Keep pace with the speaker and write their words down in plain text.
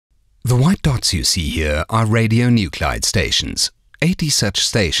The white dots you see here are radionuclide stations. 80 such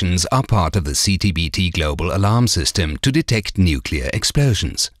stations are part of the CTBT global alarm system to detect nuclear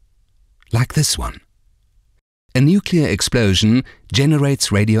explosions. Like this one. A nuclear explosion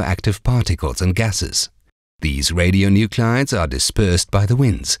generates radioactive particles and gases. These radionuclides are dispersed by the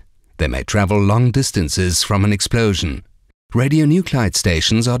winds. They may travel long distances from an explosion. Radionuclide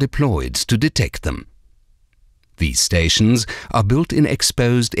stations are deployed to detect them. These stations are built in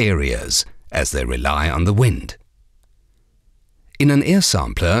exposed areas as they rely on the wind. In an air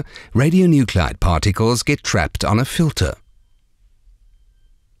sampler, radionuclide particles get trapped on a filter.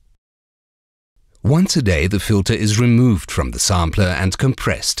 Once a day, the filter is removed from the sampler and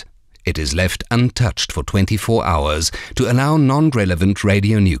compressed. It is left untouched for 24 hours to allow non-relevant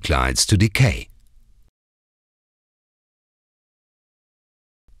radionuclides to decay.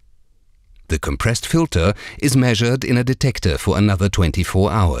 The compressed filter is measured in a detector for another 24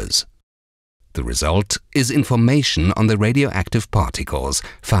 hours. The result is information on the radioactive particles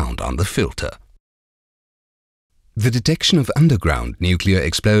found on the filter. The detection of underground nuclear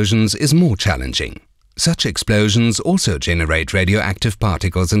explosions is more challenging. Such explosions also generate radioactive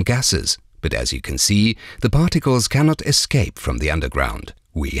particles and gases, but as you can see, the particles cannot escape from the underground.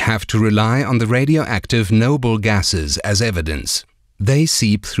 We have to rely on the radioactive noble gases as evidence. They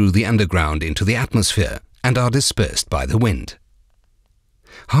seep through the underground into the atmosphere and are dispersed by the wind.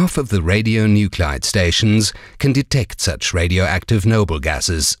 Half of the radionuclide stations can detect such radioactive noble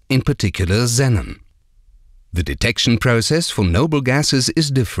gases, in particular xenon. The detection process for noble gases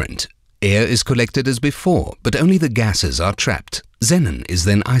is different. Air is collected as before, but only the gases are trapped. Xenon is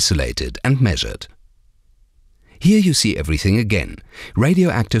then isolated and measured. Here you see everything again.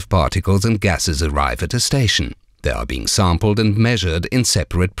 Radioactive particles and gases arrive at a station. They are being sampled and measured in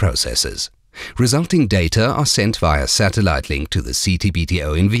separate processes. Resulting data are sent via satellite link to the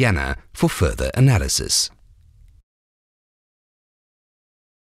CTBTO in Vienna for further analysis.